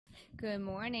Good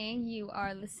morning. You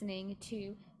are listening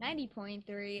to 90.3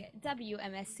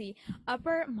 WMSC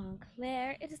Upper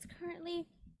Montclair. It is currently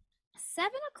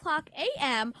 7 o'clock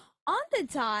a.m. on the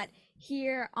dot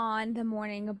here on the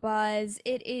Morning Buzz.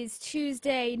 It is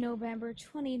Tuesday, November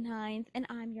 29th, and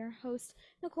I'm your host,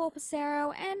 Nicole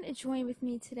Passero. And join with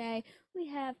me today, we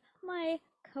have my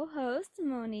co-host,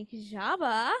 Monique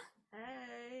Jaba.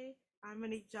 Hey, I'm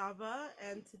Monique Java,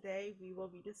 and today we will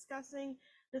be discussing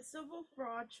the civil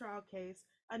fraud trial case,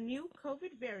 a new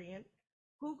COVID variant,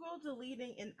 Google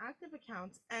deleting inactive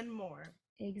accounts, and more.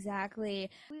 Exactly.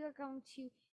 We are going to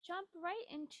jump right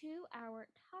into our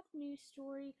top news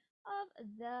story of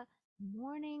the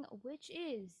morning, which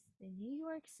is the New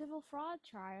York civil fraud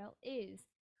trial is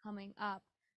coming up.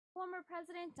 Former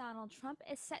President Donald Trump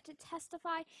is set to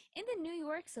testify in the New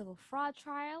York civil fraud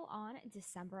trial on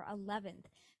December 11th.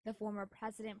 The former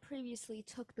president previously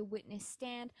took the witness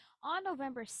stand on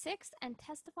November 6th and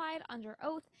testified under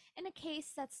oath in a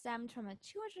case that stemmed from a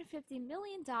 $250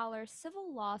 million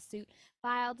civil lawsuit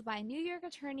filed by New York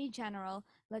Attorney General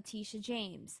Letitia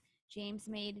James. James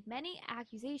made many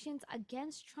accusations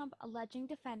against Trump, alleging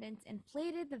defendants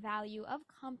inflated the value of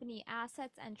company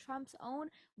assets and Trump's own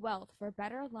wealth for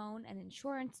better loan and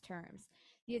insurance terms.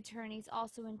 The attorneys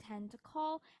also intend to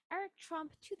call Eric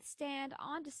Trump to the stand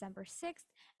on December 6th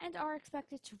and are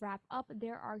expected to wrap up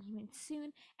their argument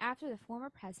soon after the former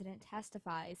president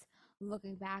testifies.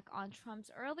 Looking back on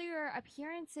Trump's earlier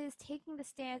appearances taking the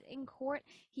stand in court,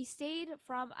 he strayed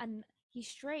from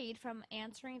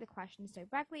answering the questions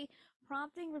directly,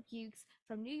 prompting rebukes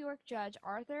from New York Judge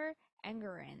Arthur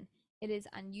Engoron. It is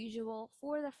unusual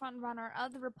for the frontrunner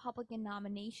of the Republican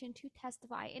nomination to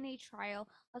testify in a trial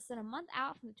less than a month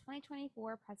out from the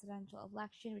 2024 presidential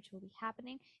election, which will be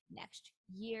happening next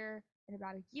year, in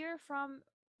about a year from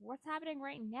what's happening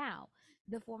right now.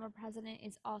 The former president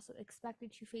is also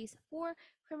expected to face 4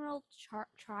 criminal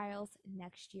trials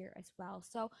next year as well.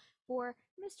 So for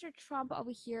Mr. Trump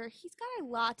over here, he's got a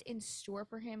lot in store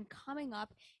for him coming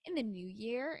up in the new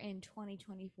year in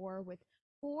 2024 with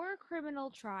 4 criminal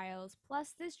trials,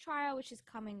 plus this trial, which is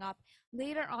coming up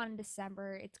later on in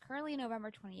December. It's currently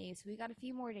November 28th, so we got a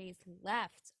few more days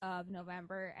left of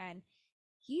November, and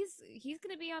he's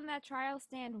going to be on that trial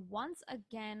stand once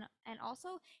again, and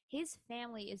also his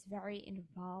family is very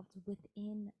involved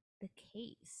within the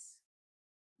case.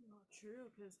 No,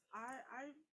 true, because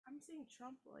I'm seeing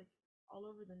Trump like all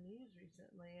over the news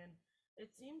recently, and it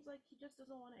seems like he just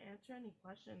doesn't want to answer any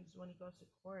questions when he goes to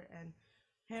court, and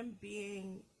him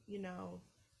being,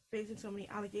 facing so many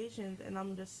allegations, and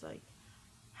I'm just like,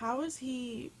 how is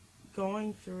he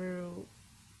going through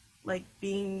like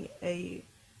being a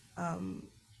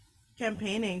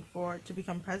campaigning for to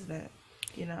become president,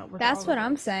 with That's all what of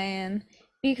I'm this. saying.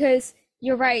 Because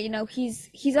you're right,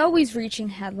 he's always reaching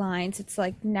headlines. It's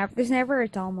like there's never a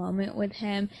dull moment with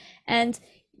him. And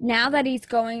now that he's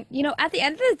going, at the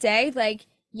end of the day, like,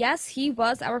 yes, he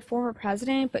was our former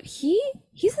president, but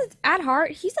at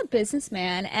heart, he's a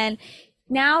businessman. And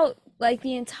now, like,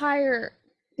 the entire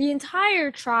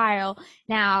trial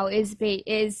now is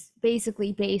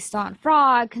basically based on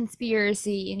fraud,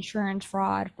 conspiracy, insurance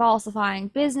fraud, falsifying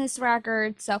business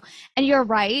records. So, and you're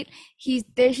right,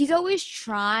 he's always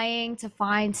trying to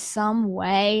find some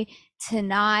way to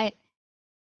not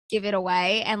give it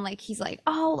away, and like he's like,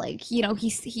 oh, like, he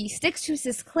sticks to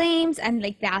his claims, and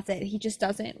like that's it. He just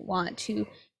doesn't want to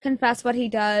confess what he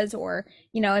does or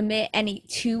admit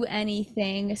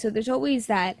anything. So there's always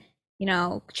that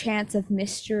chance of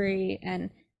mystery and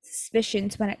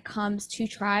suspicions when it comes to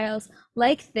trials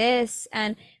like this.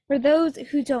 And for those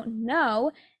who don't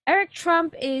know, Eric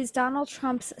Trump is Donald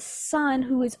Trump's son,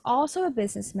 who is also a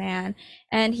businessman,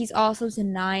 and he's also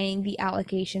denying the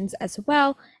allegations as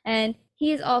well. And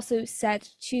he is also set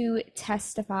to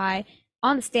testify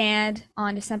on the stand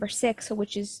on December 6th,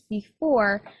 which is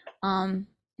before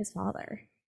his father.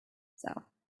 So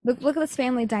look at this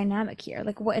family dynamic here.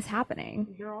 Like, what is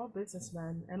happening? They're all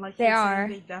businessmen, and like They you're are.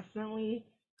 saying, they definitely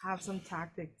have some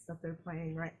tactics that they're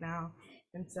playing right now.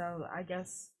 And so I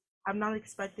guess I'm not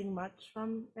expecting much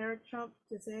from Eric Trump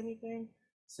to say anything.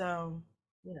 So,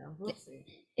 we'll see.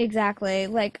 Exactly.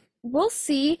 Like, we'll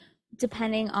see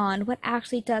depending on what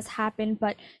actually does happen,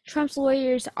 but Trump's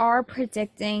lawyers are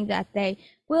predicting that they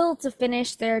will to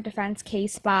finish their defense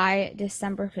case by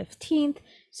December 15th.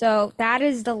 So that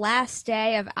is the last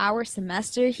day of our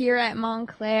semester here at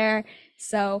Montclair.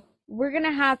 So we're going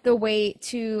to have to wait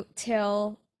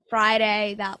till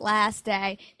Friday, that last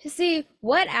day, to see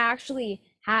what actually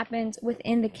happens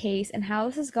within the case and how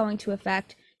this is going to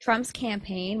affect Trump's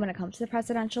campaign when it comes to the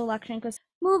presidential election. Because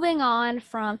moving on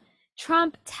from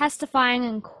Trump testifying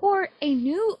in court, a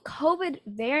new COVID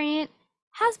variant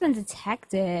has been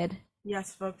detected.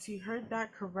 Yes, folks, you heard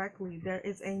that correctly. There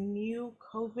is a new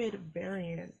COVID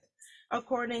variant.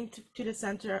 According to the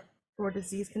Center for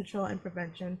Disease Control and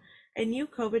Prevention, a new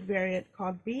COVID variant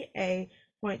called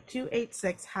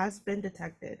BA.286 has been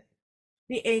detected.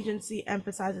 The agency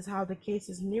emphasizes how the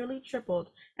cases nearly tripled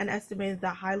and estimated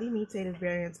that highly mutated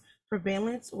variants'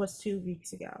 prevalence was 2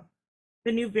 weeks ago.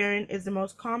 The new variant is the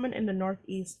most common in the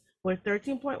Northeast, with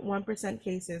 13.1%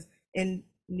 cases in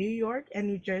New York and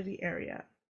New Jersey area.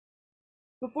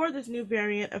 Before this new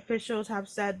variant, officials have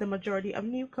said the majority of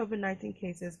new COVID-19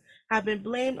 cases have been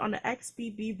blamed on the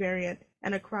XBB variant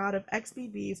and a crowd of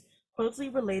XBB's closely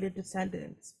related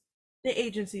descendants. The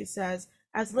agency says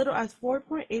as little as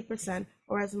 4.8%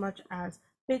 or as much as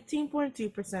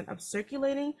 15.2% of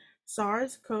circulating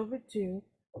SARS-CoV-2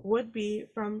 would be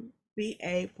from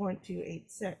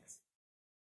BA.286.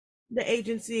 The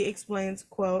agency explains,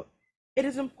 quote, "It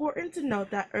is important to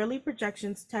note that early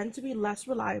projections tend to be less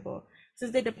reliable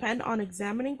since they depend on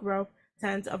examining growth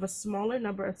trends of a smaller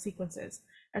number of sequences,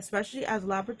 especially as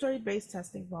laboratory-based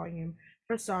testing volume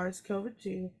for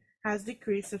SARS-CoV-2 has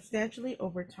decreased substantially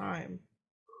over time."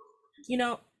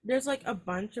 There's like a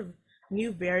bunch of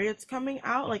new variants coming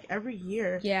out like every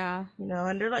year, Yeah,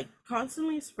 and they're like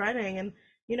constantly spreading, and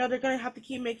they're gonna have to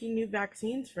keep making new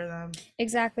vaccines for them.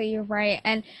 exactly. You're right.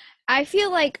 And I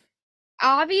feel like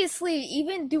obviously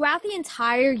even throughout the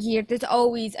entire year there's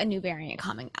always a new variant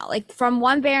coming out, like from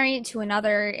one variant to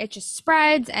another it just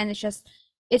spreads, and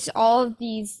it's all of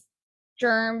these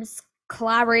germs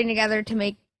collaborating together to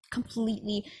make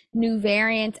completely new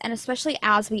variants. And especially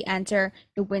as we enter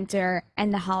the winter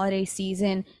and the holiday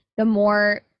season, the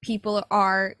more people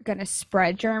are going to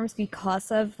spread germs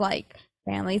because of like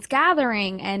families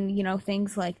gathering and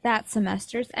things like that.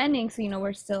 Semesters ending, so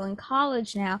we're still in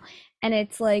college now, and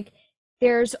it's like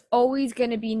there's always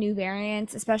going to be new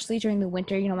variants, especially during the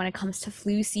winter, when it comes to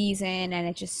flu season, and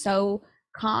it's just so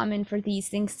common for these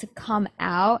things to come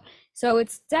out. So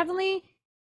it's definitely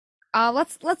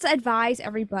let's advise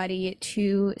everybody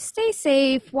to stay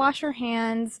safe, wash your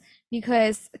hands,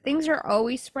 because things are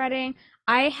always spreading.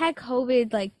 I had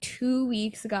COVID like 2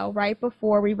 weeks ago, right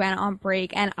before we went on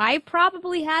break, and I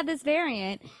probably had this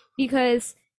variant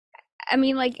because I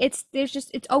mean, like it's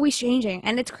always changing,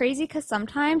 and it's crazy because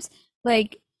sometimes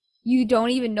like you don't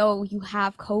even know you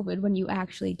have COVID when you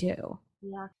actually do.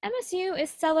 Yeah. MSU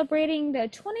is celebrating the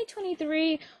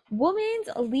 2023 Women's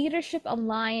Leadership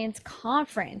Alliance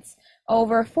Conference.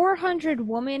 Over 400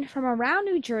 women from around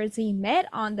New Jersey met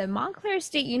on the Montclair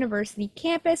State University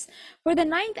campus for the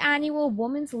 9th annual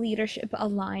Women's Leadership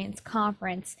Alliance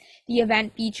Conference. The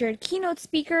event featured keynote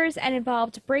speakers and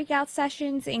involved breakout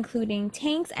sessions, including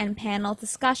tanks and panel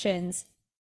discussions.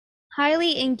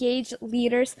 Highly engaged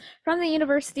leaders from the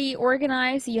university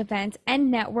organized the event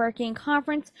and networking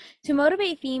conference to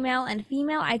motivate female and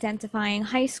female identifying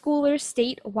high schoolers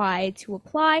statewide to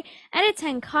apply and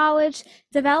attend college,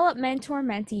 develop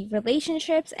mentor-mentee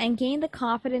relationships, and gain the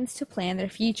confidence to plan their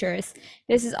futures.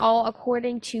 This is all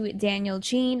according to Daniel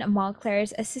Jean,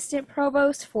 Montclair's assistant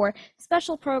provost for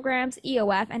special programs,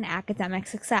 EOF, and academic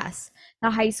success.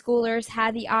 The high schoolers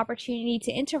had the opportunity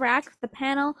to interact with the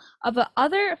panel of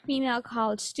other female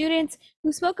college students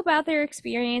who spoke about their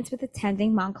experience with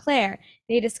attending Montclair.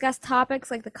 They discussed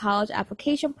topics like the college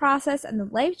application process and the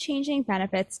life-changing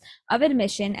benefits of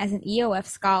admission as an EOF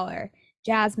scholar.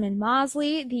 Jasmine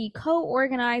Mosley, the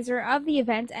co-organizer of the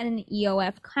event and an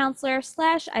EOF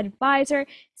counselor/advisor,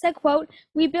 said, quote,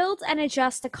 "We build and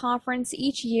adjust the conference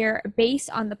each year based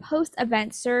on the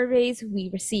post-event surveys we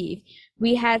receive.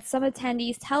 We had some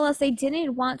attendees tell us they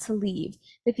didn't want to leave.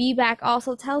 The feedback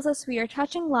also tells us we are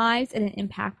touching lives in an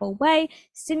impactful way,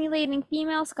 stimulating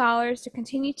female scholars to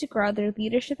continue to grow their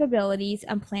leadership abilities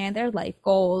and plan their life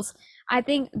goals." I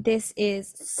think this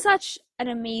is such an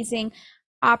amazing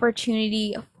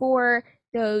opportunity for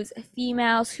those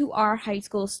females who are high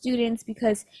school students,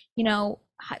 because the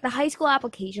high school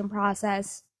application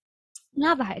process,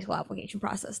 not the high school application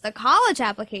process, the college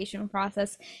application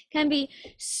process can be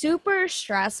super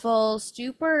stressful,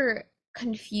 super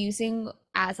confusing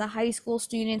as a high school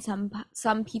student.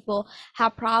 Some people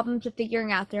have problems with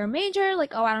figuring out their major,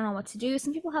 like, oh, I don't know what to do.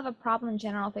 Some people have a problem in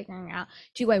general figuring out,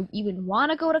 do I even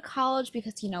want to go to college?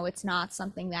 Because it's not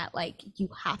something that like you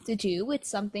have to do, it's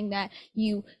something that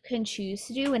you can choose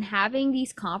to do. And having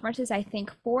these conferences, I think,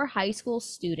 for high school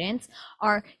students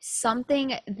are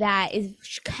something that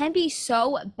can be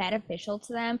so beneficial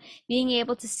to them, being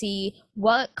able to see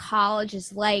what college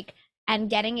is like and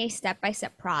getting a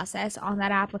step-by-step process on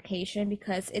that application,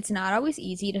 because it's not always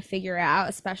easy to figure out,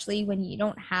 especially when you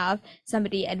don't have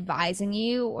somebody advising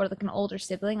you or like an older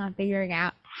sibling on figuring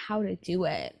out how to do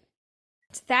it.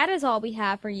 That is all we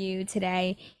have for you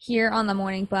today here on the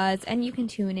Morning Buzz, and you can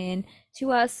tune in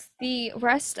to us the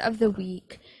rest of the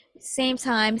week. Same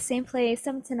time, same place,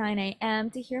 7 to 9 a.m.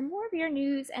 to hear more of your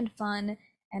news and fun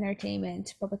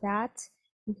entertainment. But with that,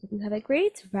 we hope you have a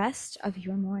great rest of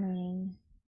your morning.